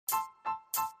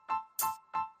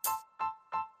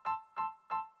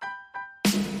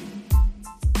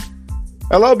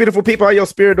Hello, beautiful people. How your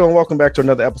spirit doing? Welcome back to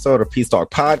another episode of Peace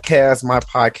Talk Podcast, my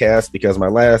podcast, because my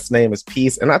last name is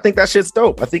Peace, and I think that shit's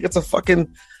dope. I think it's a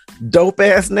fucking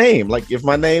dope-ass name. Like, if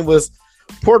my name was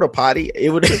Porta Potty, it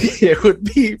would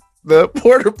be the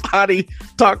Porta Potty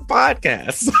Talk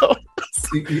Podcast. So,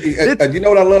 you know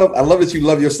what I love? I love that you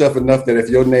love yourself enough that if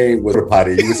your name was Porta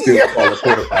Potty, you would still call it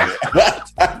Porta Potty.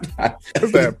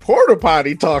 It's that Porta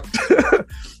Potty Talk.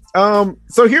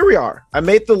 So here we are. I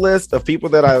made the list of people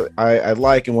that I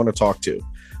like and want to talk to.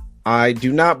 I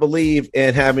do not believe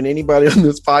in having anybody on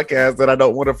this podcast that I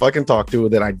don't want to fucking talk to,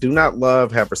 that I do not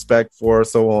love, have respect for,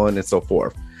 so on and so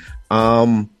forth.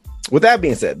 With that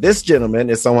being said, this gentleman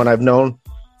is someone I've known.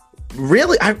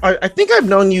 Really, I think I've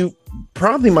known you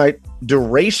probably my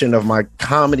duration of my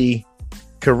comedy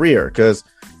career, because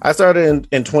I started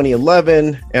in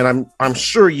 2011, and I'm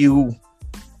sure you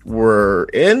were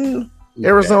in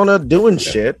Arizona doing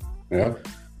shit. Yeah.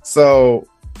 So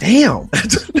damn.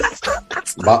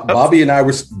 Bobby and I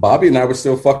were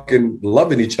still fucking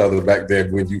loving each other back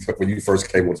then when you first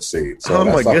came on the scene. So oh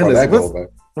my goodness.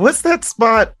 What's that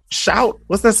spot?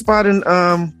 What's that spot in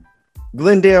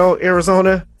Glendale,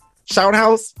 Arizona? Shout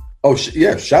House? Oh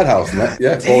yeah, Shout House, man.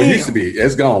 Yeah. Damn. Oh, it used to be.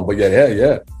 It's gone, but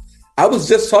yeah. I was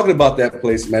just talking about that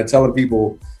place, man, telling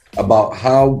people about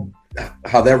how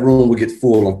that room would get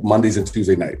full on Mondays and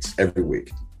Tuesday nights every week.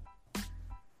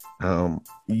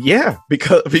 Yeah,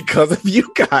 because of you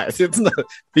guys. It's not,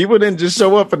 people didn't just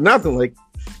show up for nothing. Like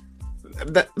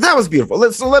that was beautiful.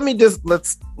 Let me do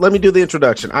the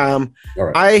introduction.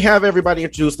 Right. I have everybody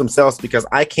introduce themselves because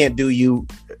I can't do you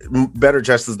better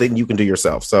justice than you can do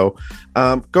yourself. So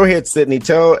go ahead, Sidney.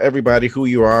 Tell everybody who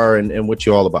you are and what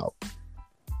you're all about.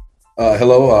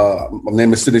 Hello, my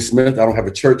name is Sidney Smith. I don't have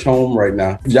a church home right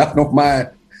now. Y'all don't mind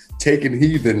taking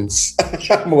heathens.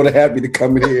 I'm more than happy to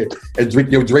come in here and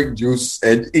drink your drink juice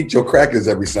and eat your crackers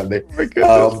every Sunday. But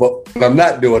I'm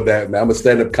not doing that, man. I'm a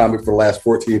stand-up comic for the last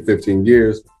 14, 15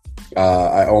 years.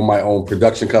 I own my own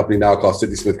production company now called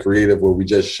Sidney Smith Creative, where we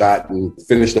just shot and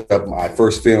finished up my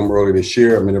first film earlier this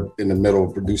year. I'm in the middle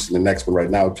of producing the next one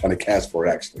right now, trying to cast for it,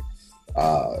 actually.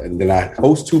 And then I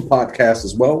host two podcasts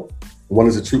as well. One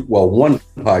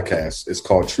podcast is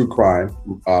called True Crime.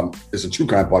 It's a true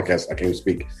crime podcast, I can't even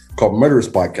speak, called Murderous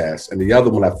Podcast. And the other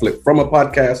one I flipped from a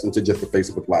podcast into just a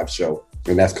Facebook Live show.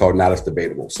 And that's called Not As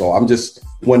Debatable. So I'm just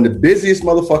one of the busiest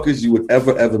motherfuckers you would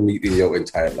ever meet in your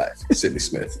entire life, Sidney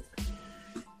Smith.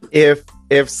 If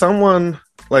someone,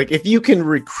 like, if you can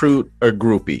recruit a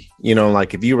groupie, you know,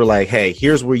 like if you were like, hey,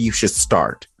 here's where you should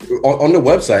start. On the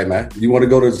website, man, you want to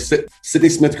go to Sidney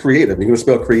Smith Creative. You're going to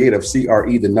spell creative,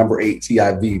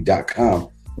 CRE8.com.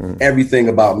 Everything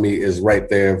about me is right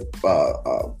there.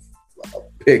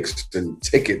 Pics and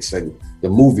tickets and the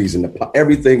movies and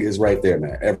everything is right there,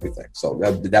 man. Everything. So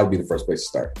that would be the first place to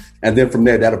start. And then from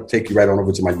there, that'll take you right on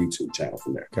over to my YouTube channel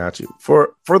from there. Got you.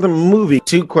 For the movie,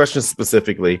 two questions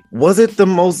specifically. Was it the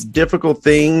most difficult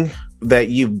thing that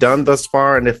you've done thus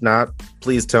far? And if not,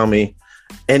 please tell me.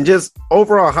 And just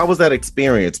overall, how was that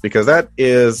experience? Because that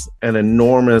is an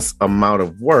enormous amount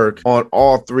of work on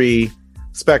all three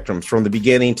spectrums, from the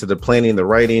beginning to the planning, the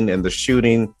writing, and the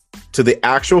shooting, to the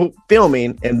actual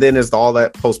filming, and then it's all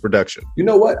that post-production. You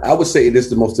know what? I would say it is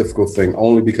the most difficult thing,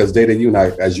 only because, Data, you and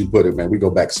I, as you put it, man, we go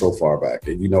back so far back,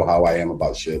 and you know how I am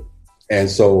about shit. And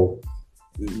so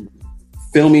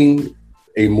filming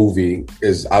a movie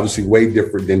is obviously way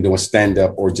different than doing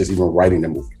stand-up or just even writing a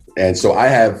movie. And so I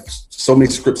have so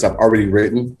many scripts I've already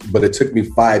written, but it took me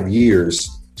 5 years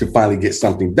to finally get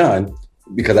something done,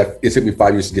 because it took me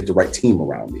 5 years to get the right team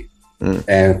around me.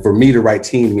 And for me, the right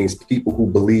team means people who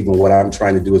believe in what I'm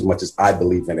trying to do as much as I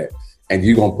believe in it. And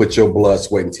you're going to put your blood,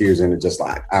 sweat, and tears in it just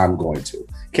like I'm going to.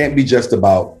 Can't be just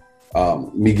about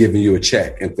me giving you a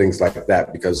check and things like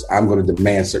that, because I'm going to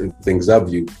demand certain things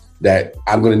of you that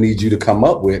I'm going to need you to come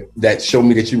up with that show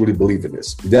me that you really believe in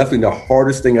this. Definitely the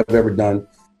hardest thing I've ever done.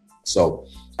 So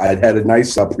I had a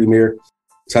nice premiere.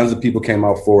 Tons of people came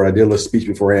out for it. I did a little speech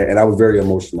beforehand, and I was very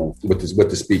emotional with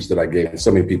the speech that I gave. And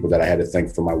so many people that I had to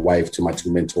thank, from my wife to my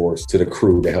two mentors to the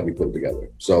crew that helped me put it together.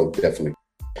 So definitely.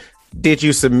 Did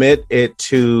you submit it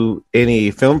to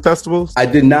any film festivals? I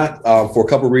did not, for a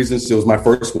couple of reasons. It was my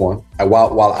first one.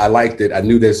 While I liked it, I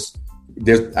knew there's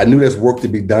work to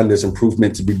be done. There's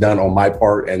improvement to be done on my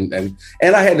part, and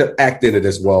I had to act in it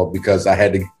as well, because I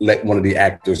had to let one of the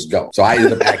actors go. So I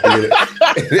ended up acting in it.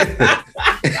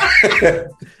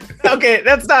 Okay,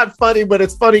 that's not funny, but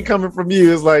it's funny coming from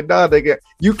you. It's like, nah, nigga,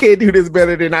 you can't do this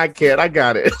better than I can. I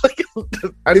got it.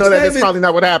 I know that's probably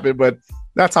not what happened, but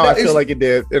that's how I feel like it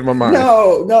did in my mind.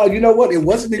 No, you know what? It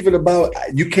wasn't even about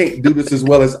you can't do this as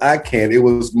well as I can. It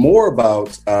was more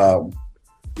about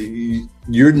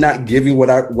you're not giving what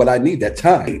I need, that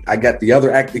time. I got the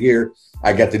other actor here.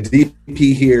 I got the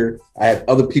DP here. I have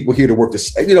other people here to work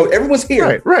this. Everyone's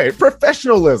here. Right.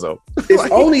 Professionalism.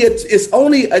 It's only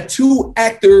a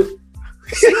 2-actor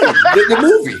scene, the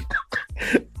movie.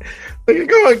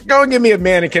 Go and give me a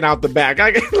mannequin out the back.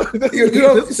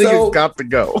 This thing has got to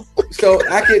go. So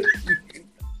I could.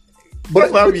 But I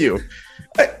love you.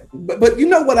 But you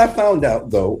know what I found out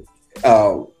though,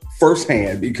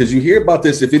 firsthand, because you hear about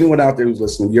this. If anyone out there who's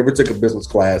listening, you ever took a business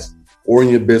class or in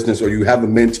your business, or you have a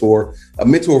mentor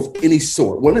of any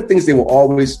sort, one of the things they will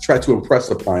always try to impress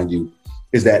upon you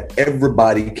is that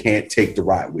everybody can't take the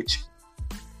ride with you.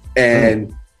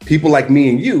 And people like me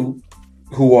and you,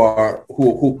 who are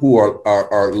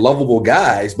lovable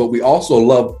guys, but we also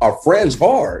love our friends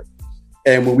hard.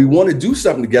 And when we want to do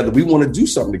something together, we want to do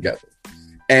something together.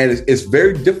 And it's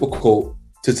very difficult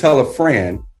to tell a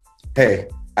friend, hey,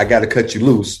 I got to cut you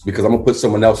loose because I'm going to put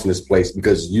someone else in this place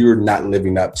because you're not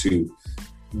living up to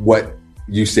what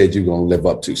you said you're going to live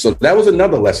up to. So that was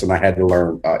another lesson I had to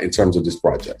learn in terms of this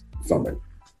project.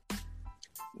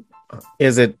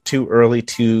 Is it too early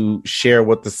to share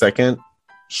what the second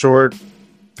short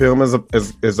film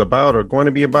is about or going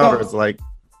to be about? Or it's like...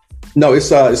 No, it's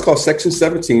called Section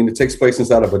 17. It takes place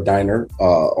inside of a diner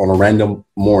on a random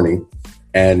morning.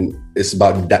 And it's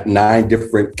about 9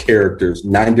 different characters,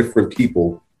 9 different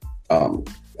people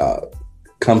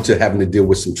come to having to deal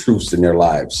with some truths in their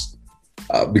lives.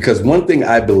 Because one thing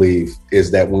I believe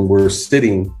is that when we're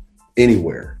sitting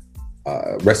anywhere,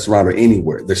 restaurant or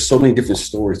anywhere, there's so many different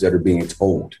stories that are being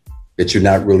told that you're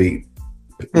not really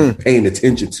paying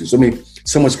attention to. So,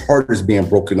 someone's heart is being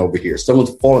broken over here.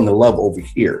 Someone's falling in love over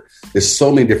here. There's so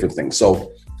many different things.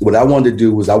 So what I wanted to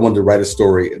do was I wanted to write a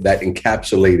story that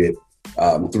encapsulated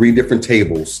 3 different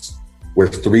tables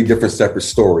with 3 different separate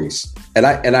stories. And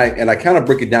I kind of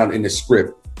break it down in the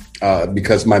script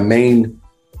because my main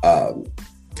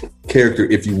character,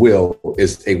 if you will,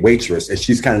 is a waitress, and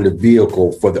she's kind of the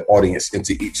vehicle for the audience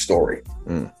into each story.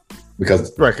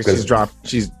 Because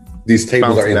these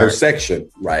tables are in her section,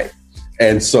 right?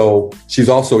 And so she's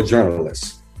also a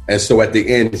journalist. And so at the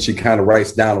end, she kind of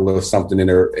writes down a little something in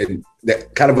her, and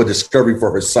that kind of a discovery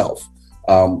for herself,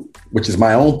 which is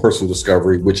my own personal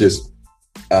discovery, which is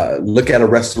look at a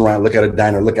restaurant, look at a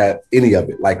diner, look at any of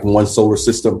it, like one solar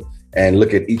system, and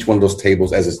look at each one of those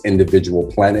tables as its individual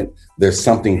planet. There's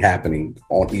something happening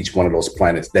on each one of those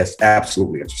planets that's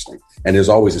absolutely interesting. And there's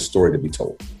always a story to be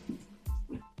told.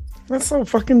 That's so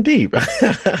fucking deep.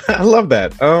 I love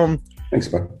that.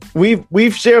 Thanks, man.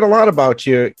 We've shared a lot about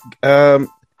you.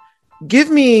 Give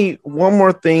me one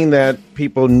more thing that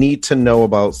people need to know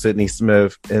about Sidney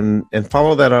Smith, and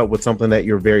follow that up with something that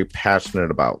you're very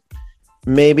passionate about.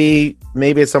 Maybe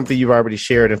it's something you've already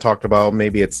shared and talked about.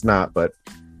 Maybe it's not, but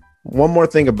one more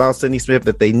thing about Sidney Smith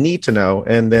that they need to know,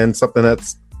 and then something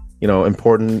that's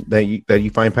important that you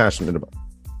find passionate about.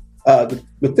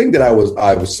 The thing that I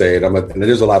was saying, and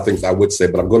there's a lot of things I would say,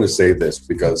 but I'm going to say this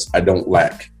because I don't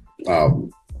lack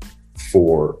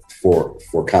for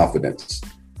confidence,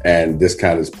 and this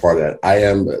kind of is part of that. I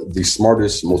am the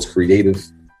smartest, most creative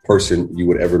person you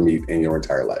would ever meet in your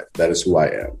entire life. That is who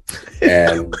I am,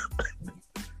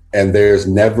 and there's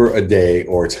never a day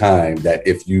or a time that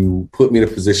if you put me in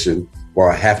a position where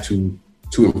I have to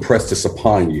impress this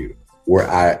upon you, where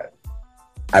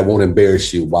I won't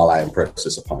embarrass you while I impress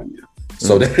this upon you.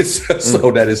 So that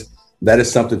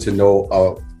is something to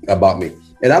know about me.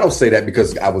 And I don't say that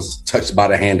because I was touched by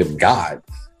the hand of God.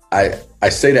 I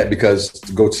say that because,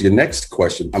 to go to your next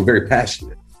question, I'm very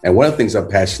passionate. And one of the things I'm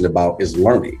passionate about is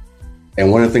learning.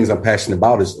 And one of the things I'm passionate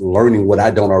about is learning what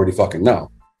I don't already fucking know,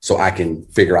 so I can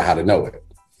figure out how to know it.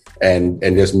 And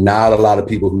there's not a lot of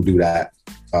people who do that.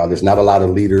 There's not a lot of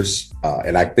leaders.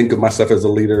 And I think of myself as a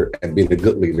leader, and being a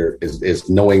good leader is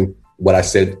knowing what I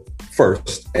said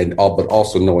first, but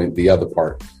also knowing the other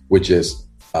part, which is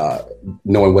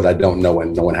knowing what I don't know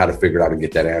and knowing how to figure it out and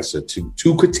get that answer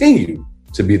to continue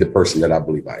to be the person that I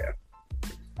believe I am.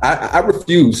 I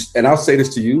refuse, and I'll say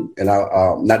this to you, and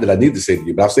not that I need to say to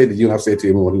you, but I'll say to you, and I'll say it to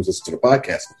everyone who's listening to the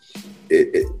podcast.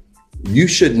 You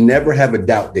should never have a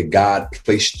doubt that God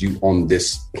placed you on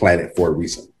this planet for a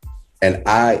reason. And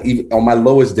even on my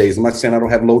lowest days, I'm not saying I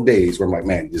don't have low days where I'm like,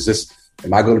 man,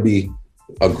 am I going to be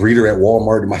a greeter at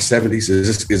Walmart in my 70s?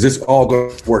 Is this all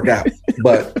going to work out?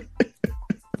 But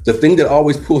the thing that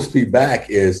always pulls me back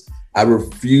is I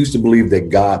refuse to believe that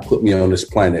God put me on this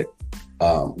planet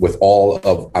with all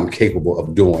of I'm capable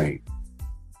of doing,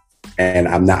 and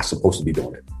I'm not supposed to be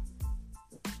doing it.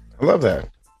 I love that.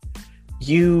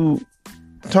 You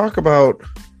talk about,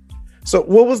 so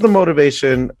what was the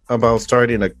motivation about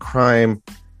starting a crime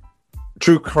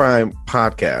true crime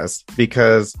podcast,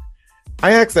 because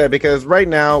I asked that because right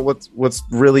now what's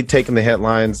really taking the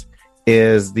headlines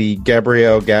is the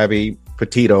Gabby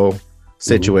Petito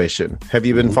situation. Have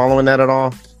you been following that at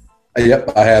all?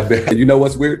 Yep, I have been. You know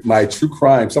what's weird?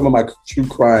 Some of my true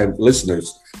crime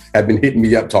listeners have been hitting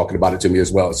me up talking about it to me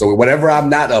as well. So whatever I'm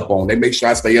not up on, they make sure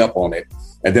I stay up on it.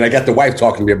 And then I got the wife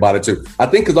talking to me about it too. I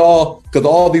think because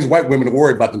all these white women are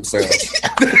worried about themselves.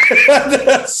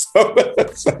 That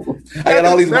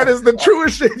is the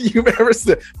truest shit you've ever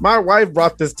said. My wife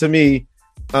brought this to me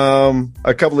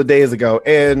a couple of days ago,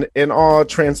 and in all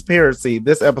transparency,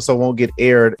 this episode won't get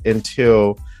aired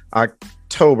until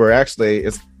October. Actually,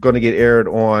 it's going to get aired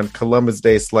on Columbus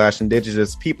Day /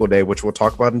 Indigenous People Day, which we'll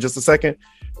talk about in just a second.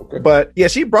 Okay. But yeah,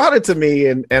 she brought it to me,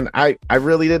 and I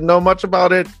really didn't know much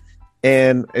about it,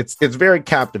 and it's very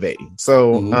captivating.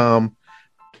 So,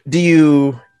 do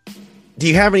you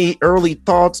have any early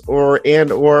thoughts or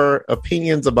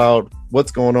opinions about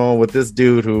what's going on with this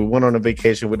dude who went on a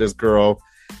vacation with this girl,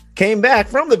 came back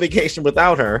from the vacation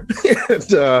without her,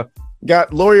 and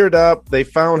got lawyered up? They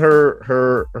found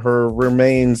her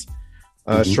remains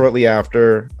shortly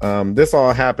after. This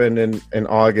all happened in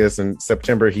August, and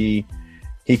September he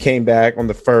came back on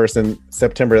the 1st, and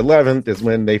September 11th is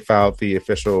when they filed the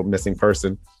official missing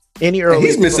person.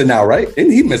 He's missing now, right?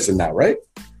 Isn't he missing now, right?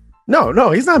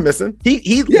 No, he's not missing. He's is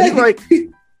he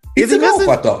missing?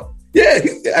 I thought. Yeah,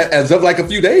 as of like a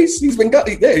few days, he's been gone.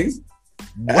 Yeah, he's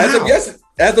wow.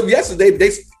 As of yesterday,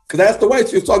 because I asked the wife,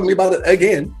 she was talking to me about it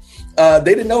again. They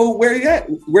didn't know where he at.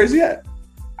 Where is he at?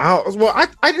 Well,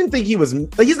 I didn't think he was.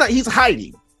 He's not. He's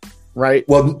hiding, right?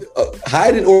 Well,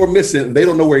 hiding or missing, they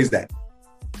don't know where he's at.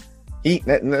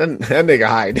 That nigga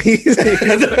hide. He's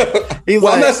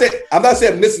well, like, I'm not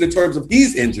saying missing in terms of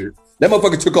he's injured. That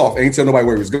motherfucker took off. Ain't tell nobody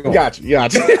where he was going. Gotcha.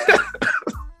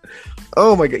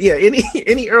 Oh my god. Yeah.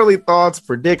 Any early thoughts,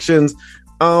 predictions?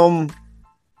 Yeah.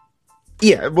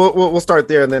 We'll start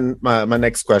there, and then my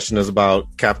next question is about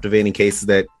captivating cases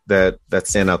that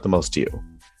stand out the most to you.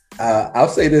 I'll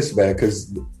say this, man,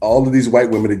 because all of these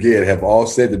white women again have all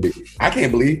said to me, "I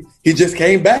can't believe he just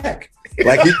came back.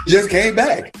 Like he just came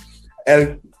back."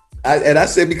 And I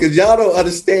said, because y'all don't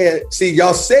understand. See,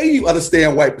 y'all say you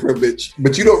understand white privilege,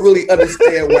 but you don't really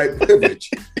understand white privilege,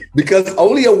 because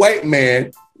only a white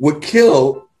man would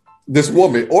kill this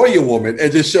woman or your woman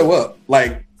and just show up.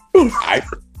 Like, I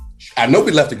know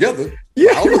we left together.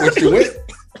 Yeah, I don't know what you went.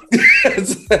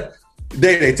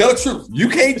 They tell the truth. You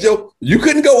can't joke. You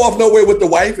couldn't go off nowhere with the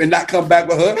wife and not come back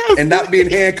with her and not be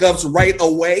in handcuffs right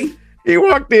away. He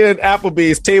walked in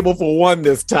Applebee's table for one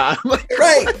this time.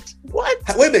 Right. What?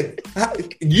 Wait a minute.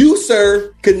 You,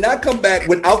 sir, could not come back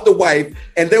without the wife,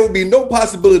 and there would be no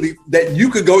possibility that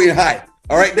you could go and hide.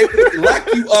 All right? They would lock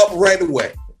you up right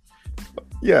away.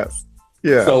 Yes.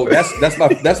 Yeah. So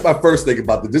that's my first thing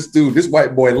about this dude. This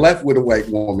white boy left with a white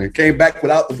woman, came back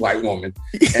without the white woman,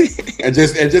 and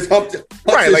just humped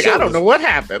right. Like, shoulders. I don't know what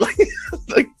happened.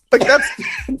 Like that's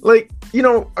like, you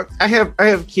know, I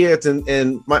have kids,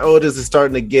 and my oldest is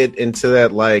starting to get into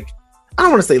that, like, I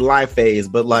don't want to say lie phase,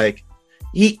 but like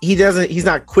he's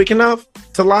not quick enough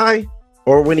to lie,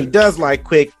 or when he does lie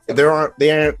quick, they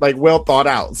aren't like well thought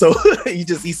out. So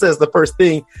he says the first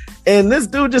thing, and this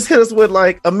dude just hit us with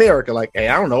like America, like, hey,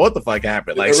 I don't know what the fuck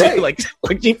happened, like right.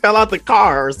 she fell out the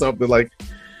car or something, like,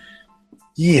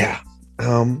 yeah.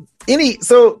 So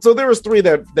there was three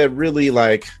that really,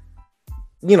 like,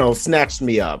 you know, snatched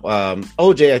me up.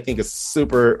 OJ, I think, is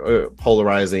super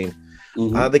polarizing.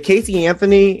 The Casey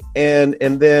Anthony, and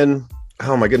then,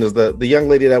 oh my goodness, the young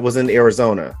lady that was in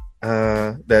Arizona.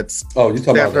 That's you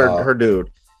talking about her dude,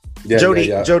 yeah,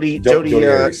 Jody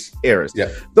Ayers. Yeah,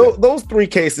 those three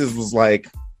cases was like,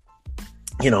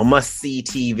 you know, must see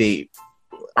TV.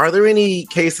 Are there any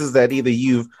cases that either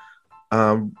you've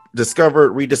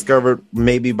rediscovered,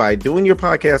 maybe by doing your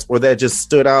podcast, or that just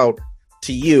stood out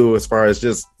to you as far as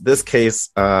just this case?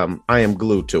 I am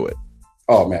glued to it.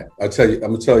 Oh man, I'm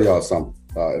gonna tell y'all something,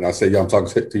 and I say, y'all, I'm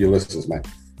talking to your listeners, man.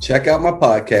 Check out my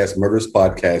podcast, Murderous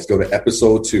Podcast. Go to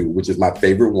episode 2, which is my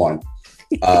favorite one.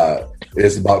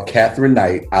 It's about Catherine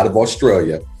Knight out of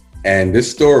Australia, and this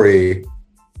story,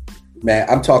 man,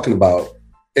 I'm talking about.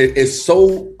 It's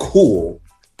so cool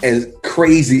and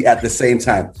crazy at the same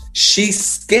time. She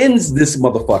skins this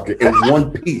motherfucker in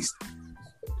one piece.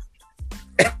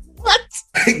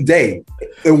 Day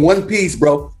in one piece,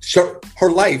 bro.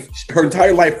 Her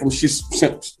entire life,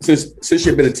 since she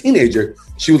had been a teenager,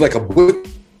 she was like a butcher.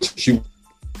 She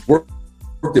worked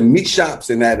in meat shops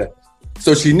and that,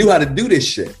 so she knew how to do this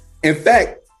shit. In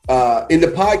fact, in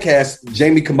the podcast,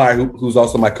 Jamie Kamai, who's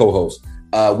also my co-host,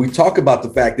 we talk about the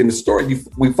fact in the story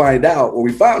we found out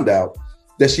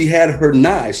that she had her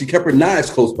knives. She kept her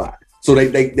knives close by. So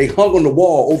they hung on the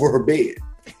wall over her bed.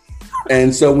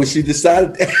 And so when she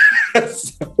decided,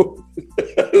 so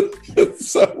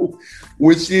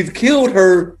when she killed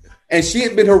her and she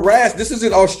had been harassed, this is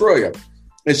in Australia.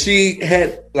 And she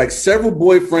had like several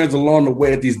boyfriends along the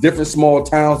way at these different small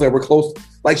towns that were close.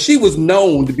 Like she was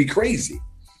known to be crazy.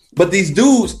 But these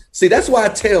dudes, see, that's why I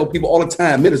tell people all the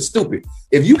time, men are stupid.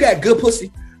 If you got good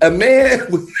pussy, a man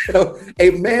will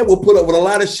put up with a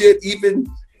lot of shit, even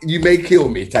you may kill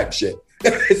me type shit.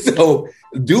 So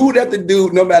dude after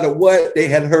dude, no matter what they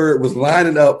had heard, was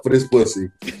lining up for this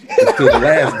pussy until the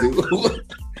last dude.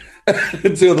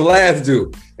 Until the last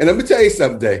dude. And let me tell you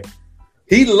something, Dave.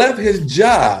 He left his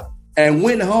job and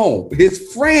went home.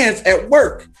 His friends at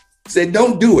work said,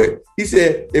 don't do it. He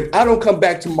said, if I don't come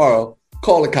back tomorrow,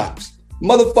 call the cops.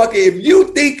 Motherfucker, if you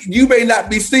think you may not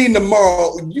be seen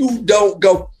tomorrow, you don't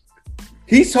go.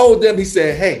 He told them, he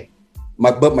said, hey,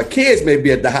 but my kids may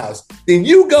be at the house. Then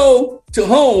you go to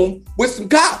home with some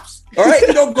cops. All right?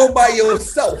 You don't go by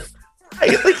yourself.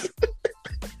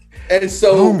 And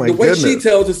so the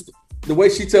way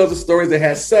she tells the story, they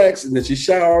had sex and then she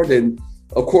showered, and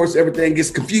of course everything gets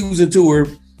confusing to her.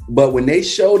 But when they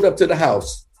showed up to the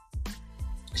house,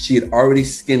 she had already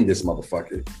skinned this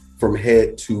motherfucker from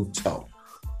head to toe.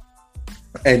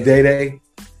 And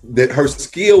that her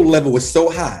skill level was so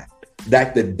high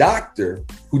that the doctor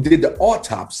who did the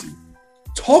autopsy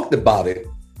talked about it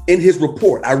in his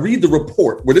report. I read the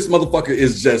report where this motherfucker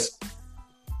is just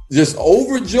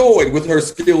overjoyed with her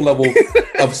skill level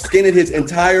of skinning his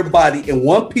entire body in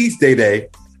one piece, Day,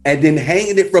 and then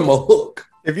hanging it from a hook.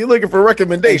 If you're looking for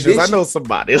recommendations, I know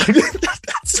somebody.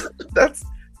 That's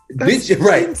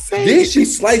right. Insane. Then she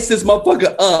sliced this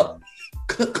motherfucker up,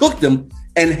 cooked him,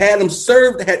 and had him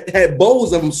served, had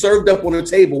bowls of them served up on her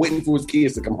table, waiting for his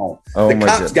kids to come home. The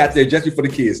cops got there just before the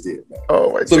kids did. Man.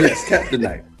 Oh my! So yes, kept the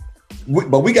night.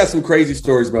 But we got some crazy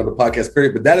stories about the podcast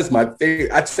period. But that is my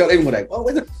favorite. I tell everyone like,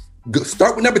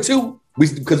 start with number 2.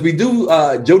 Because we do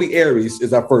Jodi Arias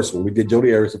is our first one. We did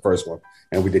Jodi Arias the first one,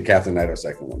 and we did Catherine Knight our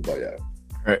second one. But yeah.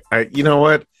 All right. You know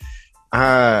what?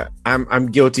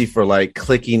 I'm guilty for like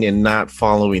clicking and not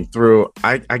following through.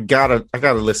 I gotta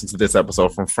listen to this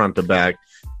episode from front to back,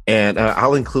 and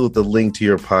I'll include the link to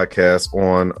your podcast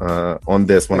on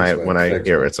this when I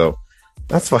air it. So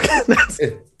that's fucking.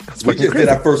 We just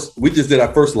did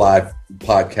our first live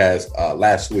podcast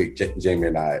last week, Jamie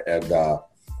and I, and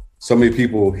so many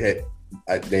people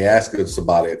they asked us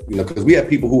about it, because we have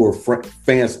people who are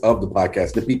fans of the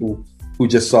podcast, the people who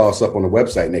just saw us up on the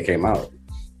website and they came out.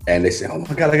 And they say, oh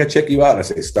my God, I got to check you out. And I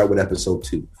say, start with episode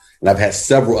 2. And I've had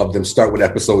several of them start with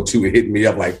episode 2 and hitting me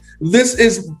up like, this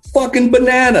is fucking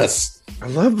bananas. I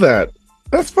love that.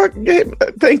 That's fucking game.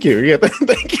 Thank you. Yeah,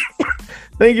 thank you.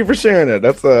 Thank you for sharing it.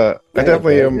 That's I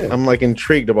definitely am. I'm like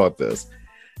intrigued about this.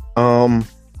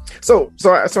 So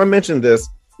I mentioned this.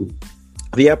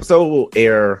 The episode will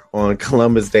air on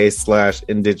Columbus Day /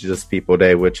 Indigenous People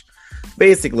Day, which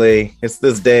basically it's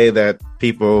this day that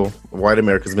white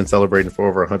America's been celebrating for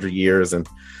over 100 years, and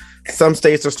some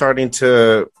states are starting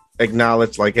to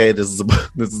acknowledge like, hey, this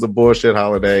is a bullshit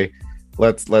holiday.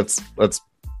 Let's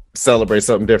celebrate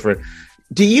something different.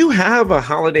 Do you have a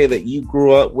holiday that you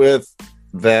grew up with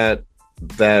that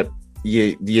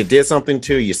you did something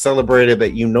to, you celebrated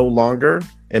that you no longer,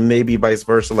 and maybe vice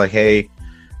versa, like, hey,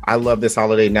 I love this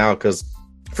holiday now? Because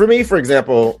for me, for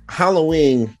example,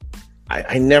 Halloween,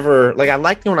 I never, like, I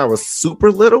liked it when I was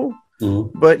super little,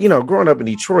 but, growing up in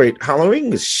Detroit, Halloween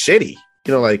was shitty.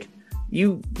 Like,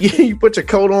 you put your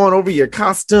coat on over your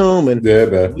costume, and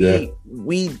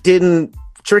we didn't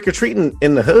trick or treating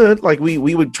in the hood. Like,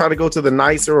 we would try to go to the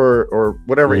nicer or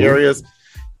whatever areas.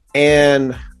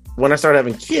 And when I started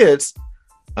having kids,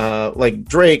 like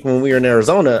Drake, when we were in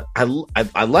Arizona, I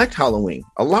liked Halloween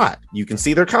a lot. You can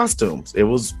see their costumes. It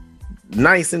was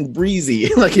nice and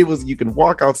breezy. Like, it was, you can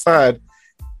walk outside.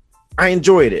 I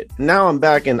enjoyed it. Now I'm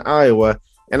back in Iowa,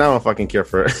 and I don't fucking care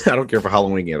for I don't care for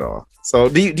Halloween at all. So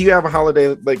do you have a holiday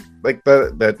like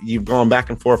that you've gone back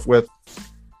and forth with?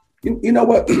 You know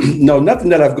what? No, nothing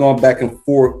that I've gone back and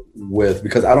forth with,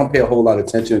 because I don't pay a whole lot of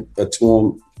attention to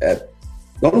them. The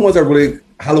only ones I really,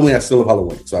 Halloween, I still love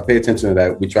Halloween. So I pay attention to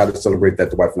that. We try to celebrate that,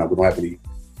 the wife and I. We don't have any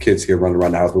kids here running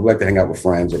around the house, but we like to hang out with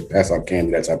friends or pass out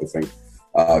candy, that type of thing.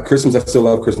 Christmas, I still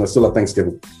love Christmas. I still love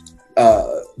Thanksgiving.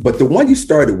 But the one you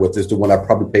started with is the one I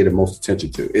probably pay the most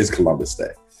attention to, is Columbus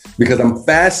Day, because I'm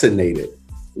fascinated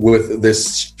with this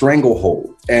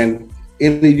stranglehold. And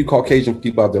any of you Caucasian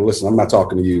people out there, listen, I'm not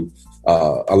talking to you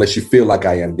unless you feel like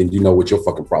I am, then you know what your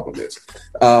fucking problem is.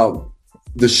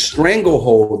 The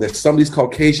stranglehold that some of these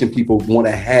Caucasian people want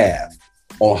to have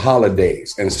on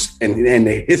holidays and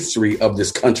the history of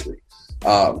this country.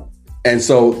 And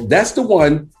so that's the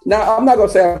one. Now, I'm not going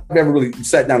to say I've ever really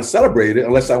sat down and celebrated it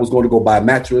unless I was going to go buy a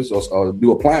mattress or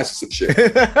do appliances and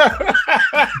shit.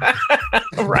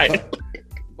 Right.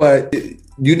 But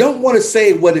you don't want to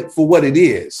say for what it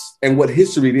is and what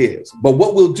history it is. But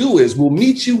what we'll do is we'll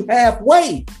meet you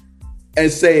halfway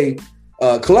and say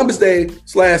Columbus Day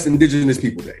 / Indigenous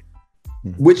People Day,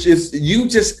 which is you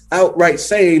just outright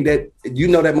saying that you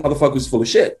know that motherfucker was full of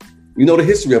shit. You know the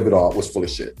history of it all was full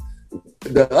of shit.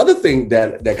 The other thing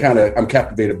that kind of I'm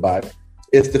captivated by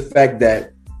is the fact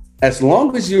that as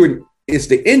long as it's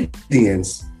the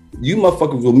Indians, you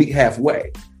motherfuckers will meet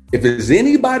halfway. If it's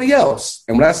anybody else,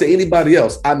 and when I say anybody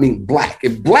else, I mean black.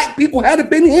 If black people hadn't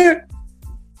been here,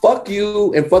 fuck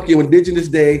you and fuck your Indigenous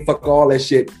Day, fuck all that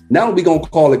shit. Now we gonna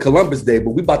call it Columbus Day,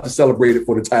 but we about to celebrate it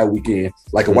for the entire weekend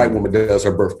like a white woman does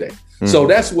her birthday. So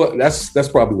that's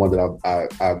probably one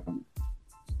that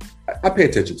I pay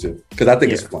attention to because I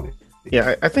think it's funny.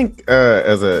 Yeah, I think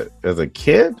as a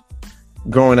kid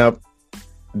growing up,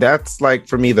 that's like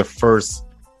for me the first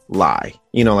lie.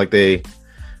 You know, like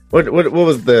what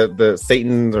was the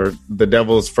Satan's or the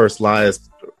devil's first lie is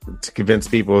to convince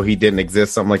people he didn't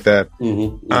exist, something like that.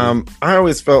 I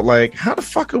always felt like, how the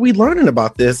fuck are we learning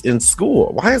about this in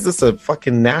school? Why is this a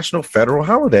fucking national federal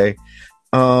holiday?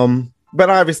 But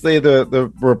obviously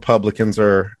the Republicans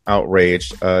are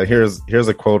outraged. Here's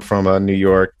a quote from a New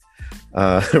York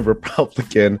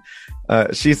Republican.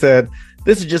 She said,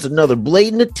 "This is just another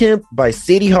blatant attempt by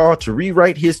City Hall to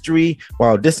rewrite history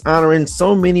while dishonoring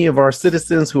so many of our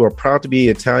citizens who are proud to be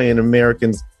Italian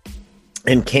Americans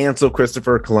and cancel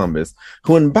Christopher Columbus,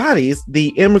 who embodies the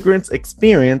immigrant's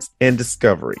experience and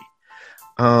discovery."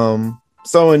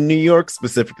 So in New York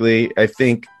specifically, I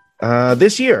think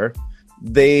this year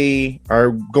they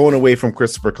are going away from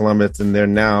Christopher Columbus and they're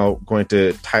now going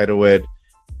to title it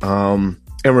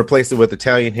and replace it with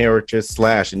Italian Heritage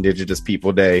 / Indigenous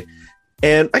People Day.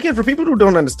 And again, for people who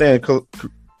don't understand,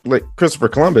 like Christopher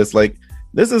Columbus, like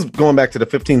this is going back to the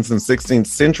 15th and 16th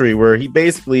century, where he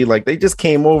basically like they just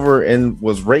came over and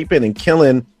was raping and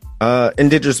killing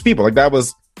indigenous people. Like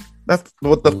that's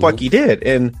what the fuck he did.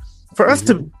 And for us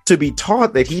to be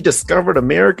taught that he discovered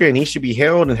America and he should be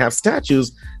held and have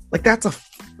statues, like that's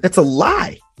a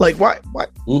lie. Like why? I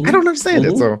don't understand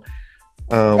it. So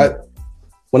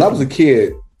when I was a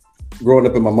kid growing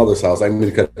up in my mother's house, I didn't mean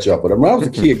to cut you off, but when I was a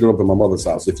kid growing up in my mother's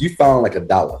house, if you found like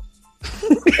 $1,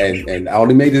 and I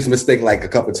only made this mistake like a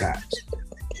couple times,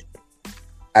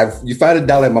 you find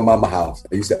 $1 at my mama's house,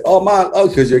 and you say, "Oh, Mom,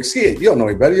 because you're a kid, you don't know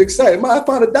any better, you're excited. Mom, I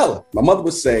found $1." My mother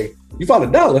would say, "You found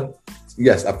 $1?"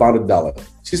 "Yes, I found $1."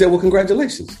 She said, "Well,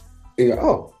 congratulations." And you go,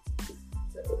 "Oh,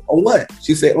 on what?"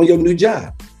 She said, "On your new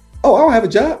job." "Oh, I don't have a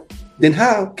job." "Then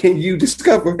how can you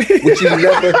discover what you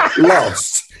never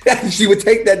lost?" She would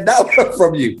take that $1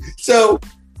 from you. So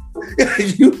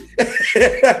you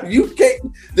can't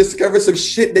discover some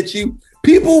shit that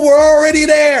people were already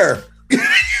there.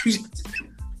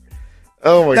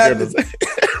 Oh my goodness.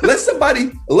 Let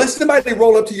somebody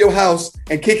roll up to your house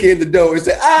and kick in the door and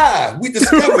say, we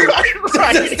discovered.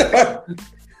 Right.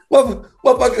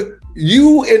 Motherfucker,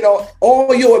 you and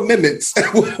all your amendments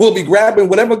will be grabbing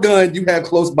whatever gun you have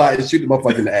close by and shoot the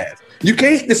motherfucker in the ass. You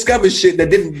can't discover shit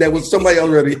that was somebody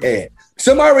already had.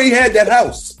 Somebody already had that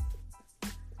house.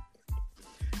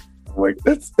 Like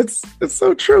it's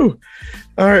so true.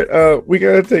 All right, we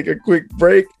gotta take a quick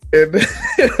break and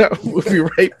we'll be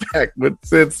right back with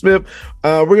Sid Smith.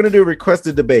 We're gonna do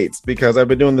requested debates because I've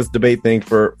been doing this debate thing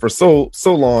for so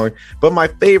long. But my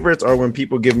favorites are when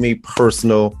people give me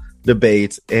personal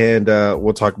debates, and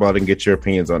we'll talk about it and get your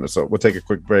opinions on it. So we'll take a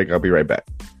quick break. I'll be right back.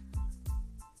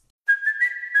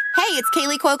 Hey, it's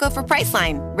Kaylee Cuoco for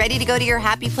Priceline. Ready to go to your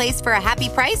happy place for a happy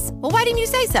price? Well, why didn't you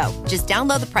say so? Just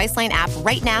download the Priceline app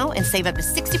right now and save up to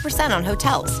 60% on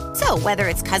hotels. So whether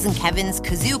it's Cousin Kevin's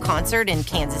Kazoo Concert in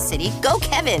Kansas City, go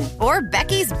Kevin, or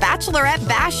Becky's Bachelorette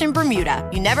Bash in Bermuda,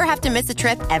 you never have to miss a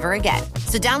trip ever again.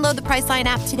 So download the Priceline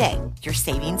app today. Your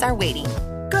savings are waiting.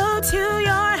 Go to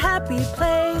your happy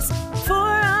place for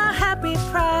a happy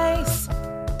price.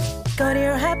 Go to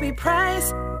your happy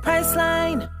price,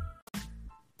 Priceline.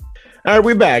 All right,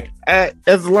 we're back.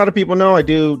 As a lot of people know, I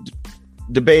do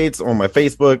debates on my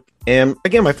Facebook. And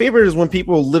again, my favorite is when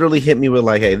people literally hit me with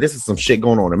like, hey, this is some shit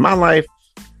going on in my life.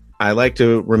 I like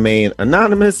to remain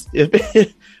anonymous,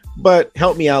 but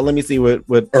help me out. Let me see what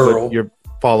your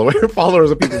followers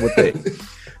or people would think.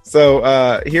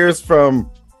 So here's from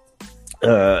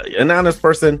anonymous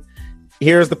person.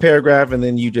 Here's the paragraph, and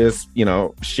then you just,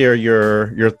 share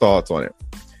your thoughts on it.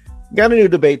 Got a new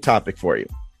debate topic for you.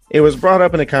 It was brought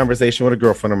up in a conversation with a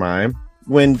girlfriend of mine.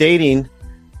 when dating,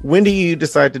 when do you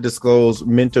decide to disclose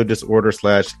mental disorder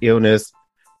 / illness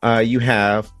you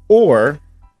have or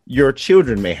your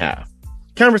children may have?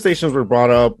 Conversations were brought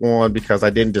up on because I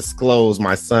didn't disclose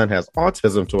my son has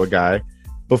autism to a guy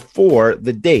before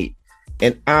the date.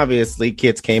 And obviously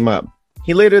kids came up.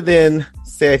 He later then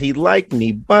said he liked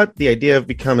me, but the idea of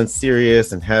becoming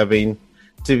serious and having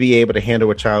to be able to handle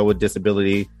a child with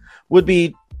disability would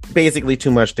be basically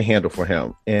too much to handle for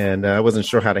him. And I wasn't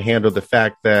sure how to handle the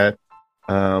fact that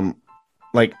I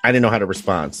didn't know how to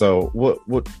respond. So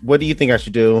what do you think I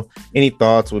should do? Any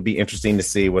thoughts? Would be interesting to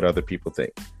see what other people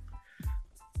think.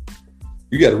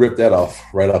 You got to rip that off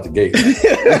right out the gate.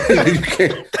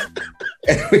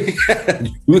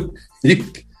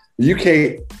 You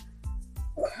can't.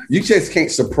 You just can't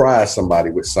surprise somebody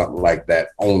with something like that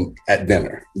at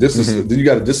dinner. This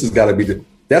has got to be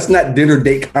that's not dinner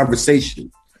date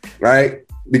conversation, right?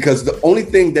 Because the only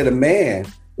thing that a man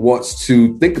wants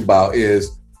to think about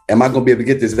is, am I going to be able to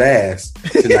get this ass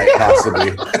tonight,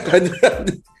 possibly?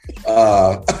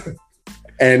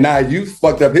 And now you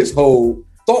fucked up his whole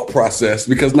thought process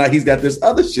because now he's got this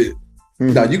other shit.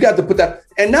 Mm-hmm. Now you got to put that,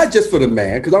 and not just for the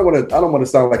man, because I don't want to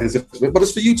sound like it's, but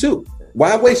it's for you too.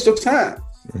 Why waste your time?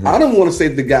 Mm-hmm. I don't want to say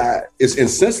the guy is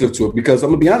insensitive to it, because I'm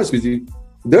gonna be honest with you.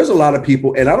 There's a lot of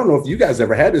people, and I don't know if you guys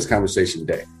ever had this conversation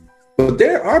today, but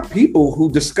there are people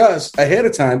who discuss ahead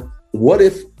of time, what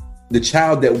if the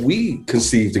child that we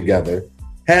conceive together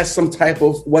has some type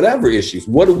of whatever issues?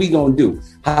 What are we gonna do?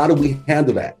 How do we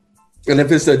handle that? And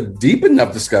if it's a deep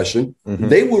enough discussion, mm-hmm.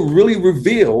 they will really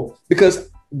reveal, because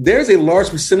there's a large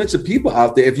percentage of people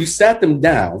out there, if you sat them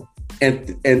down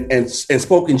and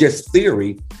spoke in just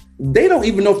theory, they don't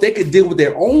even know if they could deal with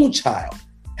their own child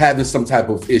having some type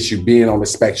of issue, being on the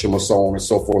spectrum or so on and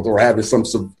so forth, or having some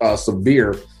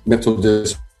severe mental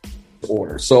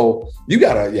disorder. So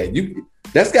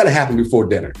that's got to happen before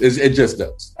dinner. It just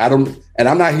does. And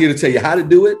I'm not here to tell you how to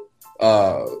do it.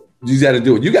 You got to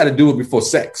do it. You got to do it before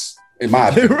sex, in my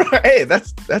opinion. Right.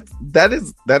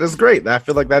 That is great. I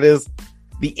feel like that is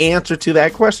the answer to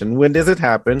that question. When does it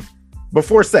happen?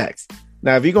 Before sex.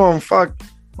 Now, if you're going to fuck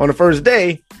on the first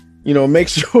day, make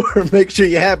sure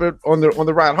you have it on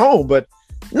the ride home. But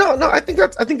no, I think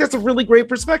that's a really great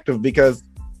perspective, because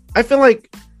I feel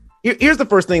like here's the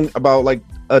first thing about like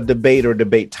a debate or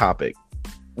debate topic.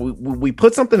 We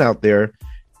put something out there,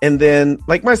 and then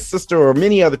like my sister or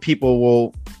many other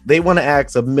people they want to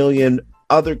ask a million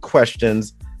other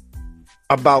questions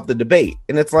about the debate.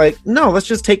 And it's like, no, let's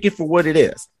just take it for what it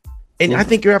is. And I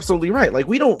think you're absolutely right. Like,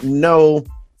 we don't know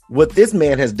what this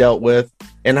man has dealt with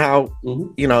and how,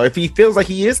 if he feels like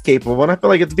he is capable. And I feel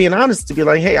like it's being honest to be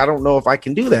like, hey, I don't know if I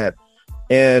can do that.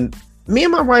 And me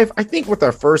and my wife, I think with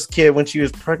our first kid, when she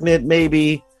was pregnant,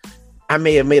 maybe I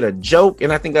may have made a joke.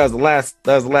 And I think that was the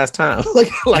last time.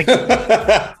 like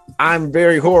I'm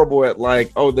very horrible at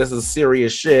like, oh, this is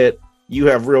serious shit. You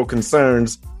have real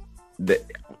concerns. That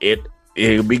it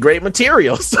would be great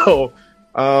material. So,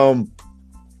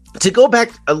 to go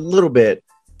back a little bit,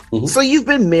 so you've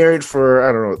been married for,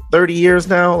 I don't know, 30 years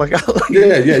now?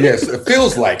 Yes. It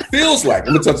feels like. Let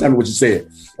me tell me what you said.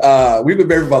 We've been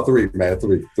married for about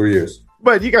three years.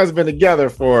 But you guys have been together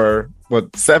for,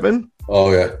 what, 7?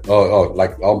 Oh, yeah.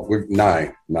 We're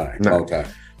 9. Long time.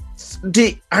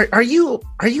 Are you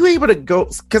able to go,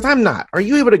 because I'm not, are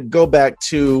you able to go back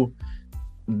to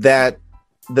that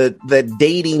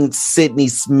dating Sidney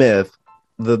Smith,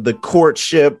 the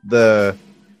courtship,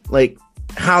 like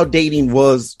how dating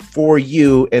was for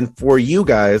you and for you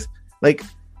guys? Like,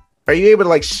 are you able to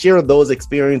like share those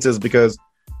experiences? Because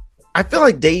I feel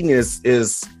like dating is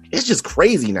just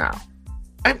crazy now,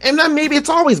 and maybe it's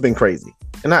always been crazy.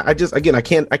 And I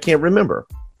can't remember.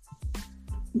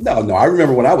 No, I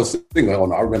remember when I was single. Oh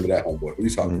no, I remember that, homeboy. What are you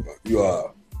talking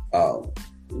about?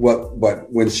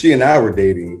 But when she and I were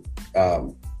dating,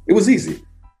 it was easy.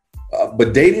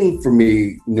 But dating for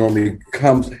me normally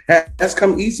has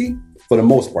come easy for the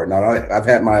most part. Now I've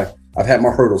had my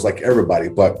hurdles like everybody,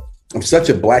 but I'm such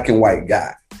a black and white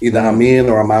guy. Either I'm in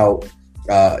or I'm out.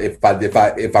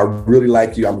 If I really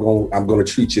like you, I'm going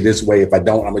to treat you this way. If I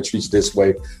don't, I'm going to treat you this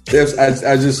way.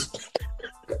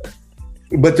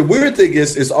 But the weird thing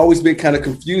is, it's always been kind of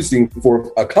confusing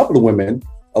for a couple of women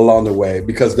along the way,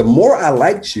 because the more I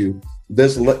liked you,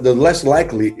 the less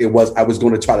likely it was I was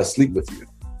going to try to sleep with you.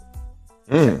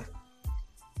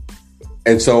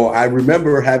 And so I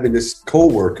remember having this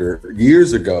coworker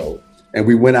years ago, and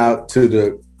we went out to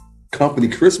the company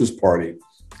Christmas party,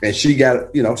 and she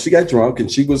got drunk,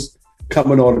 and she was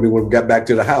coming on to me when we got back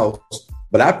to the house.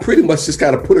 But I pretty much just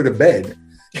kind of put her to bed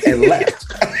and left.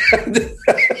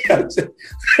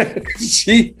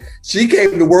 she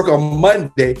came to work on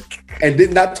Monday and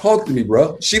did not talk to me,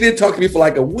 bro. She didn't talk to me for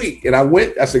like a week. And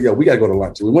I said, yo, we got to go to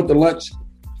lunch. And we went to lunch.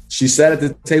 She sat at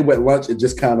the table at lunch and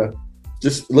just kind of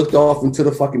looked off into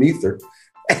the fucking ether.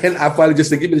 And I finally just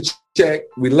said, give me the check.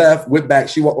 We left, went back.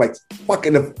 She walked like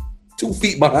fucking 2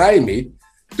 feet behind me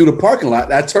through the parking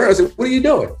lot. I turned, I said, what are you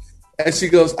doing? And she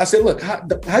goes, I said, look, how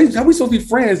we supposed to be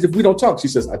friends if we don't talk? She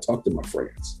says, I talk to my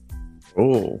friends.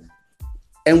 Oh.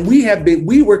 And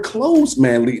we were close,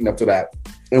 man, leading up to that.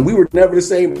 And we were never the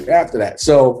same after that.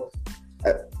 So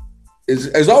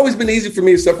it's always been easy for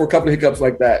me, except for a couple of hiccups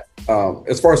like that.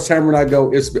 As far as Tamara and I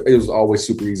go, it was always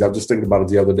super easy. I was just thinking about it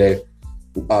the other day.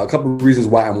 A couple of reasons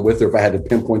why I'm with her, if I had to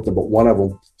pinpoint them, but one of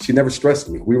them, she never stressed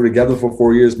me. We were together for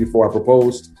 4 years before I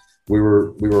proposed. We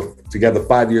were together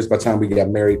 5 years by the time we got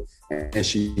married, and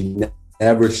she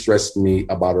never stressed me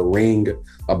about a ring,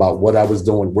 about what I was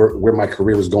doing, where my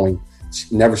career was going.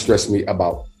 She never stressed me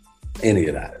about any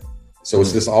of that. So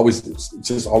it's just always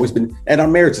been, and our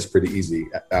marriage is pretty easy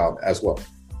as well.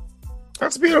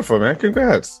 That's beautiful, man.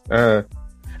 Congrats. I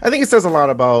think it says a lot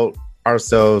about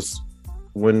ourselves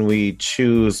when we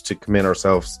choose to commit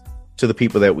ourselves to the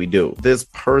people that we do. This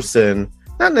person,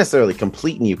 not necessarily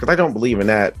completing you, because I don't believe in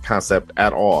that concept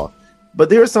at all, but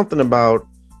there's something about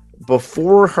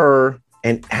before her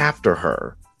and after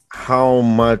her, how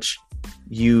much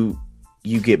you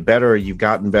get better, you've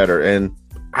gotten better. And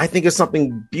I think it's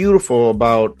something beautiful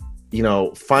about,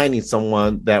 finding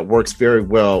someone that works very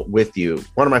well with you.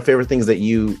 One of my favorite things that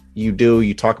you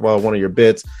talk about, one of your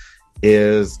bits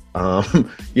is,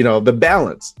 the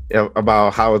balance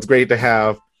about how it's great to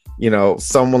have,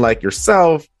 someone like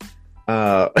yourself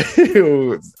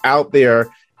who's out there,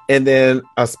 and then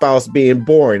a spouse being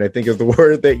boring, I think is the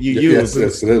word that you use.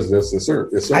 Yes, it is. Yes, sir.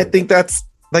 Yes, sir. I think that's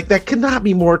like, that could not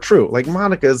be more true. Like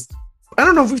Monica's, I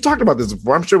don't know if we've talked about this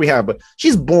before. I'm sure we have, but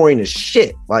she's boring as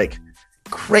shit. Like,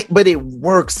 great, but it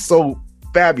works so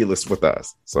fabulous with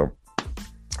us. So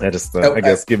I just, I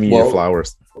guess, giving you your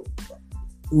flowers.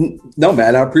 No,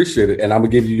 man, I appreciate it. And I'm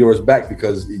going to give you yours back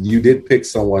because you did pick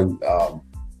someone.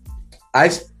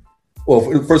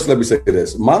 First, let me say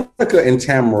this. Monica and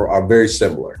Tamara are very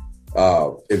similar.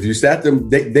 If you sat them,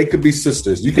 they could be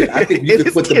sisters. I think you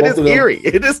could put the both of them. Eerie.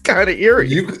 It is kind of eerie.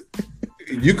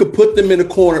 You could put them in a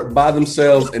corner by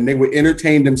themselves and they would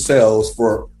entertain themselves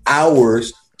for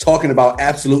hours talking about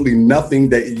absolutely nothing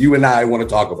that you and I want to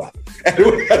talk about. They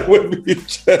were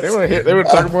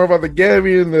talking more about the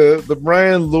Gabby and the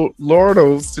Brian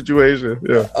Lordo situation.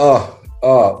 Yeah.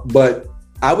 But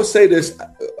I would say this.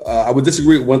 I would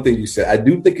disagree with one thing you said. I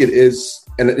do think it is,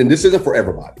 and this isn't for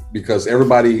everybody, because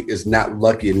everybody is not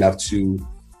lucky enough to,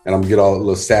 and I'm going to get all a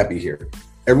little sappy here.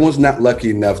 Everyone's not lucky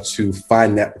enough to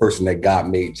find that person that God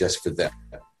made just for them.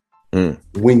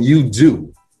 When you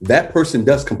do, that person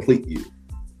does complete you.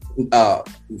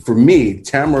 For me,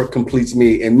 Tamara completes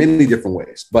me in many different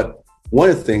ways. But one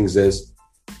of the things is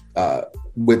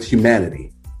with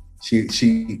humanity,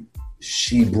 she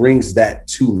brings that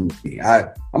to me.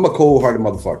 I'm a cold-hearted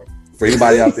motherfucker. For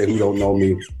anybody out there who don't know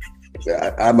me,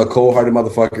 I'm a cold-hearted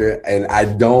motherfucker, and I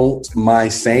don't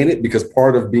mind saying it because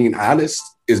part of being honest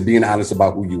is being honest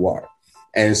about who you are.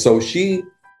 And so and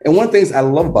one of the things I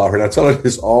love about her, and I tell her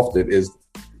this often, is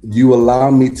you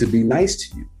allow me to be nice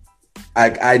to you.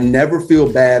 I never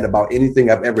feel bad about anything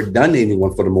I've ever done to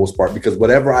anyone for the most part, because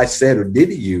whatever I said or did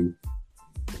to you,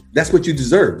 that's what you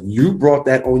deserve. You brought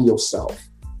that on yourself.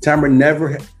 Tamara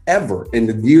never, ever, in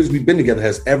the years we've been together,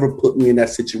 has ever put me in that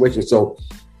situation. So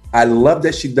I love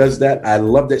that she does that. I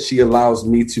love that she allows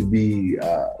me to be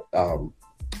a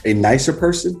nicer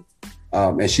person.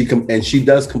 And she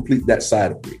does complete that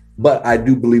side of me. But I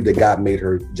do believe that God made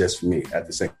her just for me at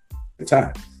the same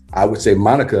time. I would say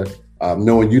Monica,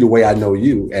 knowing you the way I know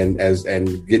you, and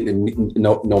getting to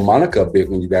know Monica a bit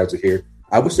when you guys are here,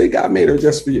 I would say God made her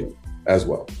just for you as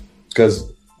well.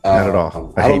 Because not at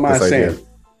all. I don't mind saying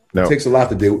it takes a lot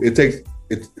to do. It takes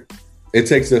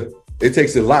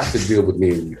a lot to deal with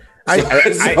me and you.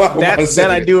 That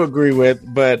I do agree with,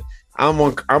 but I'm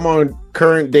on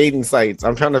current dating sites.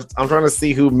 I'm trying to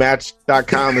see who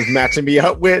Match.com is matching me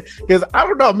up with, because I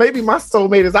don't know, maybe my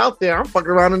soulmate is out there. I'm fucking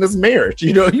around in this marriage.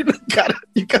 You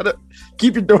gotta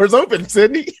keep your doors open,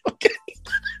 Sidney. Okay.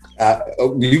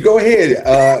 You go ahead.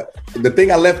 The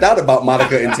thing I left out about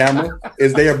Monica and Tamara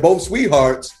is they are both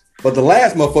sweethearts, but the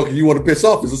last motherfucker you want to piss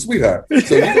off is a sweetheart.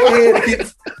 So you go ahead and keep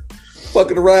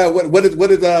fucking around. What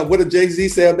did Jay-Z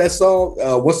say on that song?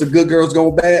 Once the good girl's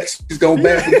going bad, she's going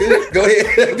bad for good. Go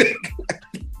ahead.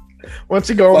 Once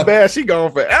she going bad, she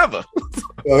going forever.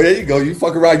 Oh, there you go. You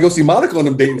fuck around, you go see Monica on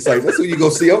them dating sites. That's who you go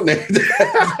see on there.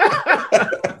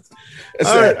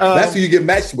 That's who you get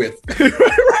matched with.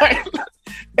 Right.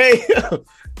 Hey,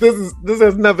 this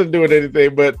has nothing to do with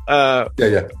anything, but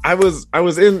yeah. I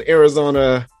was in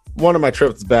Arizona one of my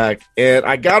trips back, and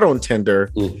I got on Tinder,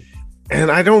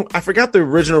 and I forgot the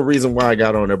original reason why I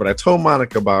got on there, but I told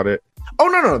Monica about it. Oh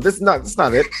no, that's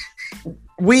not it.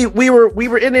 We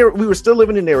were still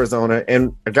living in Arizona,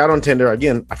 and I got on Tinder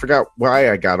again. I forgot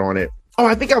why I got on it. Oh,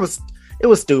 I think it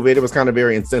was stupid. It was kind of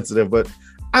very insensitive, but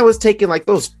I was taking like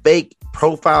those fake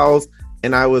profiles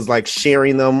and I was like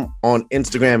sharing them on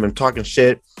Instagram and talking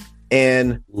shit.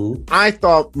 And I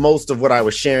thought most of what I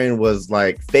was sharing was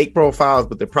like fake profiles,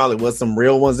 but there probably was some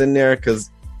real ones in there because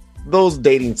those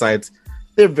dating sites,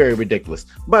 they're very ridiculous.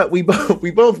 But we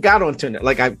both got on Tinder.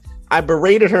 Like I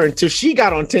berated her until she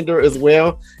got on Tinder as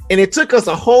well. And it took us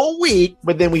a whole week,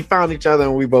 but then we found each other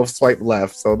and we both swiped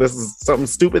left. So this is something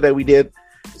stupid that we did.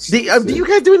 Do you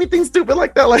guys do anything stupid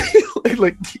like that?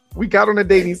 Like we got on a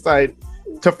dating site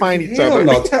to find each other.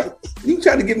 No, you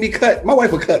trying to get me cut? My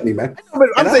wife will cut me, man. But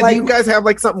I'm saying, do you guys have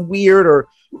like something weird or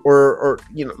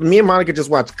me and Monica just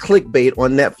watched Clickbait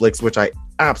on Netflix, which I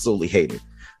absolutely hated.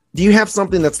 Do you have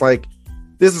something that's like,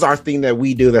 this is our thing that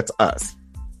we do that's us?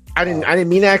 I didn't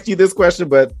mean to ask you this question,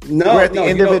 but we're at the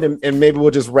end of it, and maybe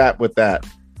we'll just wrap with that.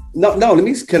 No.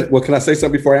 Can I say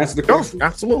something before I answer the question? Oh,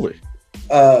 absolutely.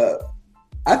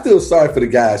 I feel sorry for the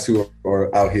guys who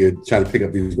are out here trying to pick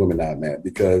up these women out, man,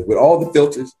 because with all the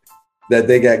filters that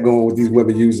they got going with these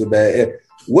women using, man,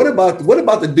 what about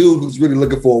the dude who's really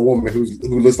looking for a woman who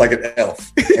looks like an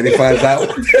elf, and he finds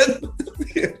out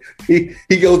he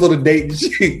goes on a date and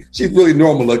she's really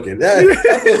normal looking. I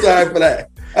feel sorry for that.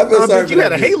 I feel sorry for you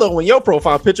had a halo in your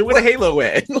profile picture. Where the halo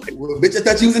at? Well, bitch, I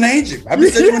thought you was an angel. I've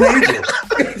been saying you an angel.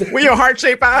 With your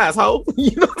heart-shaped eyes, ho.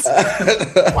 You know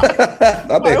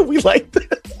why are we like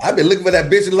that? I've been looking for that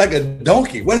bitch like a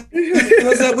donkey. What's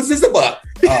this about?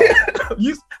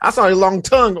 I saw a long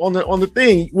tongue on the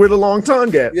thing. Where the long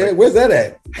tongue at? Yeah, where's that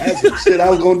at? That's the shit I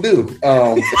was gonna do.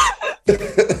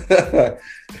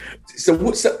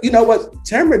 So you know what,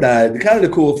 Tamara and I, the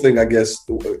cool thing, I guess,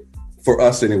 for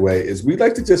us anyway, is we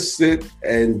like to just sit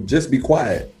and just be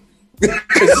quiet.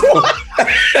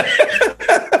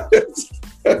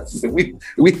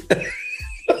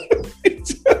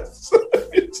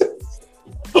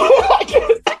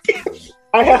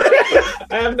 I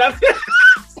have nothing.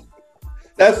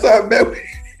 That's our man.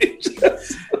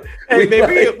 Hey,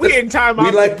 baby, we in time out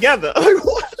together.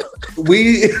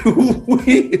 we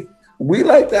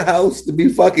like the house to be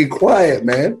fucking quiet,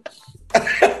 man.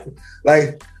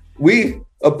 Like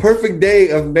a perfect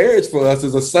day of marriage for us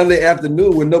is a Sunday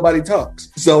afternoon when nobody talks.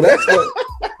 So that's what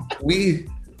we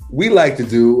like to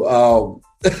do.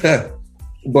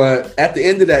 But at the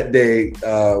end of that day,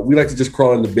 we like to just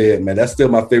crawl into bed, man. That's still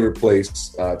my favorite place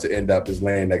to end up, is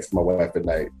laying next to my wife at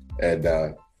night. And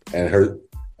her,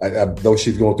 though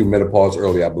she's going through menopause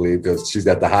early, I believe, because she's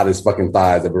got the hottest fucking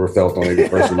thighs I've ever felt on any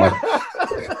person.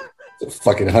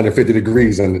 Fucking 150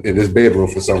 degrees in this bedroom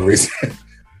for some reason.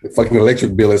 The fucking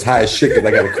electric bill is high as shit because I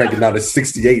got to crank it down to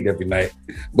 68 every night.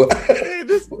 But hey,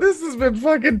 this has been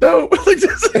fucking dope.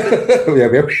 Yeah,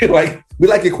 man, we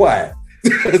like it quiet.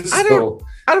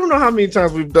 I don't know how many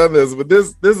times we've done this, but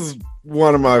this is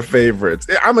one of my favorites.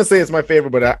 I'm gonna say it's my favorite,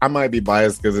 but I might be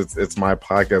biased because it's my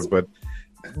podcast. But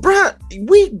bruh,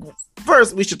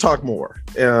 we should talk more.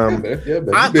 Man,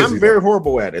 I'm very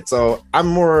horrible at it, so I'm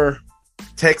more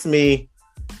text me,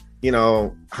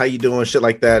 how you doing, shit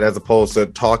like that, as opposed to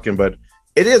talking. But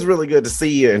it is really good to see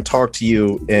you and talk to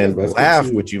you and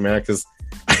laugh with you, man. Because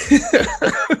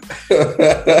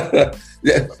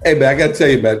yeah, hey man, I gotta tell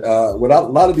you, man. With a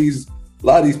lot of these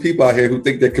people out here who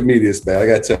think they're comedians, man, I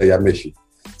gotta tell you, I miss you.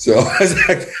 So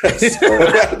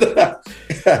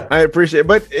I appreciate it.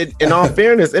 But in all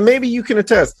fairness, and maybe you can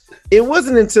attest, it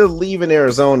wasn't until leaving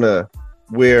Arizona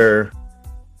where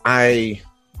I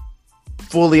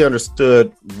fully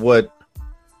understood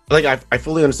I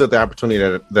fully understood the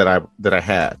opportunity that I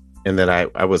had and that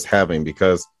I was having,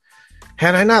 because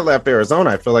had I not left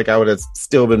Arizona, I feel like I would have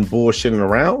still been bullshitting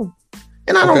around.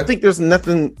 And I don't think there's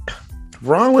nothing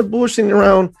wrong with bullshitting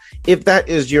around if that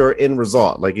is your end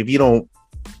result. Like if you don't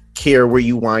care where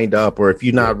you wind up, or if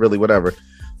you're not really whatever.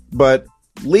 But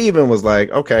leaving was like,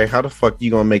 okay, how the fuck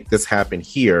you gonna make this happen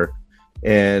here?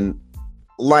 And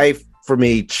life for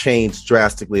me changed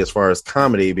drastically as far as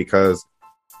comedy, because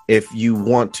if you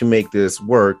want to make this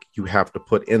work, you have to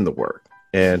put in the work.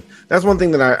 And that's one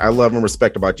thing that I love and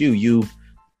respect about you. You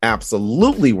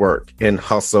absolutely work and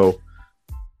hustle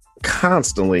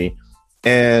constantly.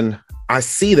 And I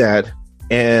see that,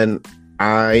 and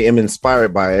I am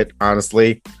inspired by it,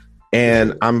 honestly.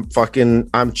 And I'm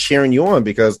cheering you on,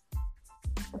 because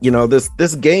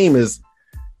this game has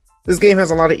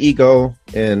a lot of ego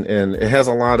and it has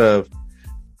a lot of,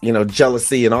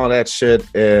 jealousy and all that shit.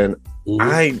 And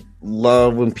I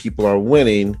love when people are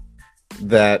winning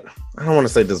that I don't want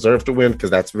to say deserve to win, because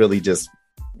that's really just,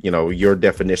 your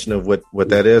definition of what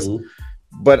that is.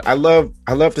 But I love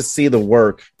to see the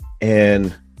work,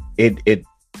 and it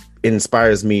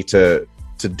inspires me to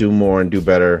do more and do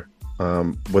better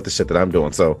with the shit that I'm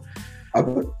doing. So,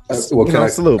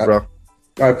 salute, bro.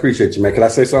 I appreciate you, man. Can I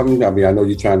say something? I mean, I know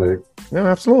you're trying to. No,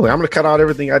 absolutely. I'm going to cut out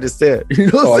everything I just said.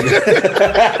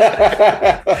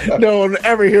 No one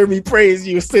ever hear me praise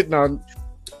you sitting on.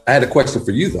 I had a question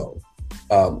for you, though.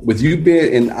 With you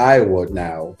being in Iowa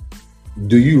now,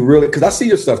 do you really, because I see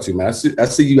your stuff too, man. I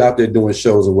see you out there doing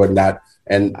shows and whatnot.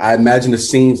 And I imagine the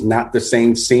scene's not the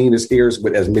same scene as here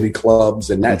with as many clubs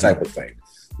and that type of thing.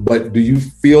 But do you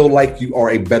feel like you are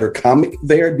a better comic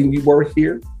there than you were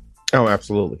here? Oh,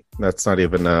 absolutely. That's not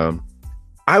even,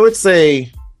 I would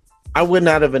say I would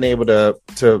not have been able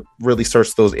to really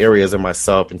search those areas in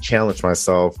myself and challenge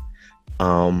myself,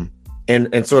 and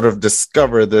sort of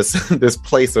discover this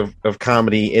place of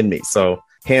comedy in me. So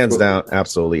hands down,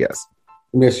 absolutely, yes.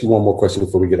 Let me ask you one more question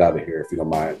before we get out of here, if you don't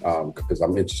mind, because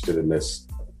I'm interested in this.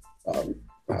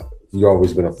 You've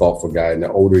always been a thoughtful guy, and the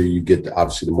older you get,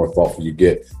 obviously, the more thoughtful you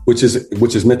get, which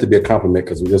is meant to be a compliment,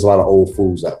 because there's a lot of old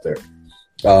fools out there.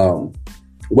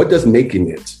 What does making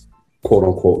it, quote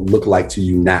unquote, look like to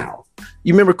you now?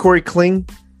 You remember Corey Kling?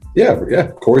 Yeah.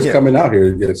 Corey's coming out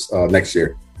here next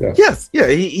year. Yeah. Yes, yeah.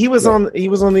 He was on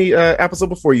the episode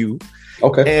before you.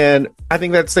 Okay. And I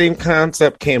think that same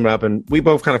concept came up, and we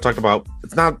both kind of talked about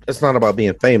it's not about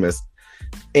being famous.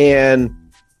 And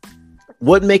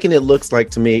what making it looks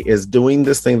like to me is doing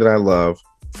this thing that I love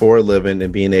for a living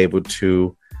and being able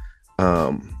to,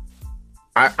 I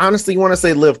honestly want to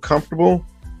say live comfortable,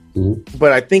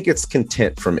 but I think it's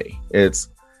content for me. It's,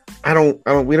 we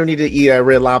don't need to eat at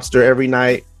Red Lobster every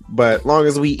night, but long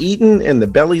as we eating and the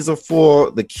bellies are full,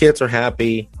 the kids are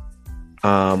happy,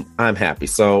 I'm happy.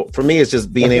 So for me, it's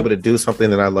just being able to do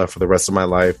something that I love for the rest of my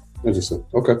life. Interesting.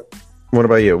 Okay. What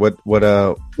about you?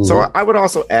 So I would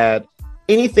also add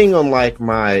anything on like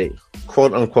my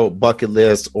quote unquote bucket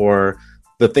list, or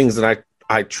the things that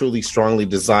I truly strongly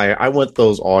desire. I want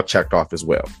those all checked off as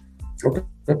well. Okay.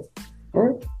 All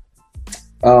right.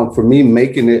 For me,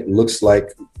 making it looks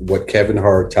like what Kevin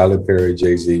Hart, Tyler Perry,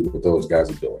 Jay-Z, what those guys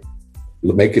are doing.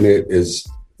 Making it is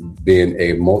being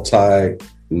a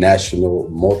multinational,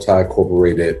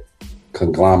 multi-corporated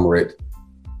conglomerate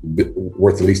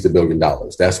worth at least $1 billion.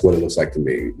 That's what it looks like to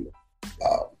me.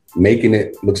 Making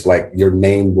it looks like your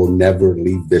name will never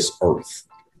leave this earth,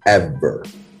 ever.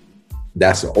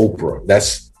 That's Oprah.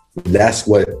 That's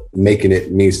what making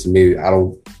it means to me.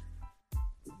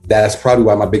 That's probably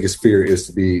why my biggest fear is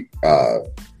to be,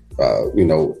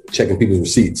 checking people's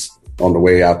receipts on the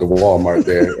way out to Walmart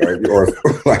there, or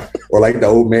like the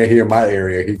old man here in my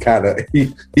area.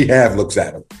 He half looks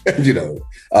at him,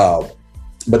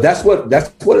 But that's what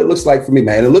it looks like for me,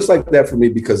 man. And it looks like that for me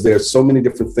because there's so many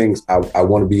different things I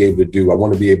want to be able to do. I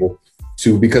want to be able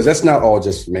to, because that's not all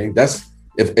just for me. That's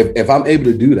if I'm able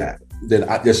to do that, then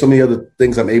there's so many other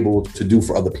things I'm able to do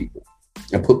for other people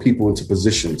and put people into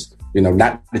positions.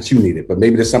 Not that you need it, but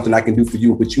maybe there's something I can do for you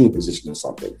and put you in position or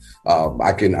something.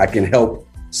 I can help,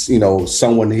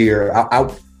 someone here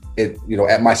out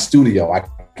at my studio. I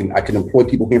can employ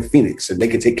people here in Phoenix and they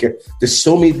can take care. There's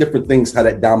so many different things how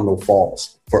that domino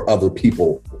falls for other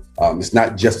people. It's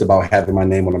not just about having my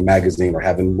name on a magazine or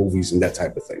having movies and that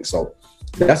type of thing. So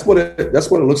that's what it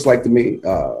looks like to me.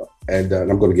 And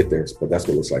I'm going to get there, but that's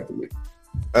what it looks like to me.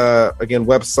 Again,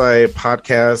 website,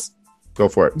 podcast, go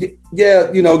for it.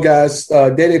 Yeah, guys,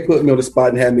 they put me on the spot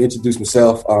and had me introduce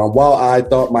myself. While I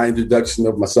thought my introduction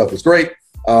of myself was great,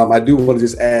 I do want to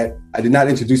just add, I did not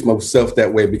introduce myself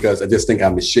that way because I just think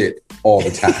I'm the shit all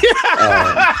the time.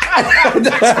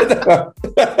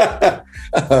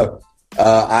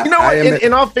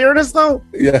 In all fairness, though,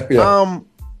 yeah.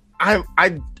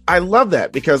 I love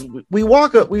that because we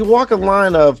walk a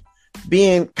line of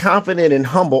being confident and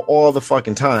humble all the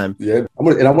fucking time. Yeah, I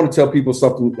want to tell people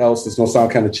something else that's gonna sound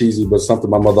kind of cheesy, but something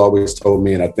my mother always told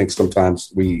me, and I think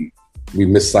sometimes we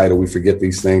miss sight or we forget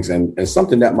these things, and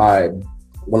something that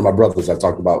one of my brothers I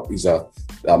talked about, he's a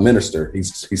minister. He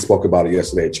spoke about it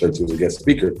yesterday at church. He was a guest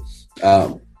speaker.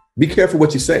 Be careful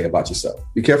what you say about yourself.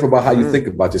 Be careful about how you think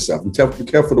about yourself. Be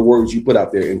careful the words you put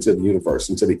out there into the universe,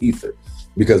 into the ether,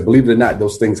 because believe it or not,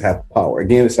 those things have power.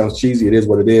 Again, it sounds cheesy. It is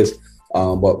what it is.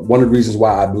 But one of the reasons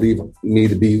why I believe me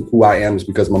to be who I am is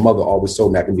because my mother always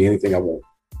told me I can be anything I want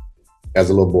as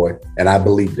a little boy, and I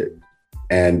believed it.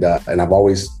 And I've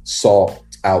always saw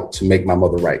out to make my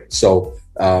mother right. So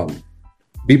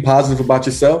be positive about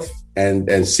yourself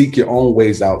and seek your own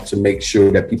ways out to make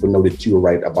sure that people know that you are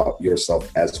right about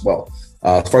yourself as well.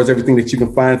 As far as everything that you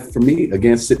can find for me,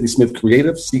 again, Sidney Smith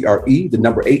Creative, CRE, the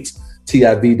number 8,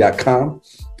 TIV.com.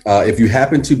 If you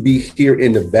happen to be here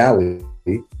in the Valley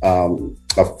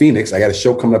of Phoenix, I got a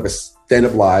show coming up at Stand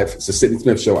Up Live. It's a Sidney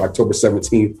Smith show, October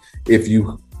 17th.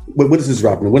 When is this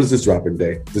dropping? When is this dropping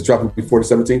day? Is it dropping before the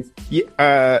 17th?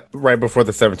 Yeah, right before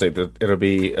the 17th. It'll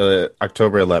be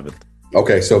October 11th.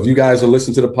 Okay, so if you guys are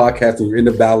listening to the podcast and you're in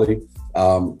the Valley,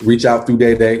 reach out through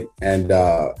Day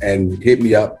and hit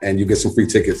me up, and you get some free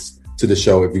tickets to the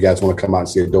show if you guys want to come out and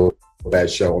see a dope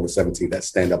bad show on the 17th at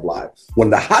Stand Up Live, one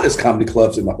of the hottest comedy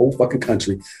clubs in the whole fucking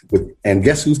country. And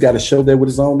guess who's got a show there with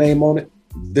his own name on it?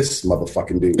 This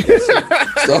motherfucking dude.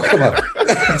 So come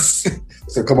on.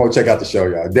 So come on, check out the show,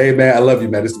 y'all. Dave, man, I love you,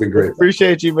 man. This has been great.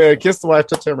 Appreciate you, man. Kiss the wife,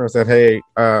 touch him, and said, "Hey,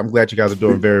 I'm glad you guys are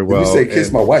doing very well." You say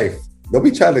kiss my wife. Don't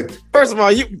be trying to. First of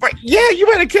all, you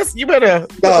better kiss. You better.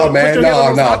 No, man,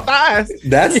 no. Thighs.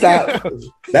 That's not.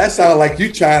 That sounds like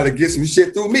you trying to get some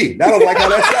shit through me. I don't like how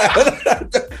that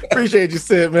sounds. Appreciate you,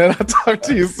 Sid, man. I'll talk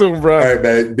to you soon, bro. All right,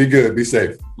 man. Be good. Be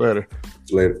safe. Later.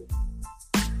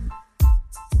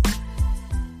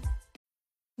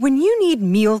 When you need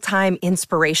mealtime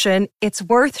inspiration, it's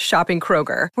worth shopping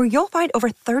Kroger, where you'll find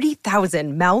over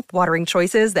 30,000 mouth-watering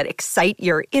choices that excite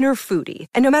your inner foodie.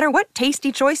 And no matter what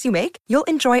tasty choice you make, you'll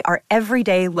enjoy our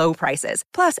everyday low prices,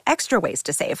 plus extra ways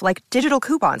to save, like digital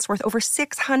coupons worth over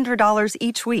 $600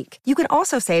 each week. You can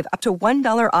also save up to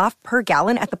 $1 off per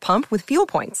gallon at the pump with fuel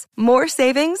points. More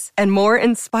savings and more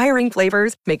inspiring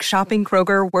flavors make shopping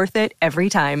Kroger worth it every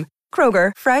time.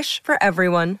 Kroger, fresh for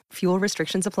everyone. Fuel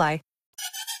restrictions apply.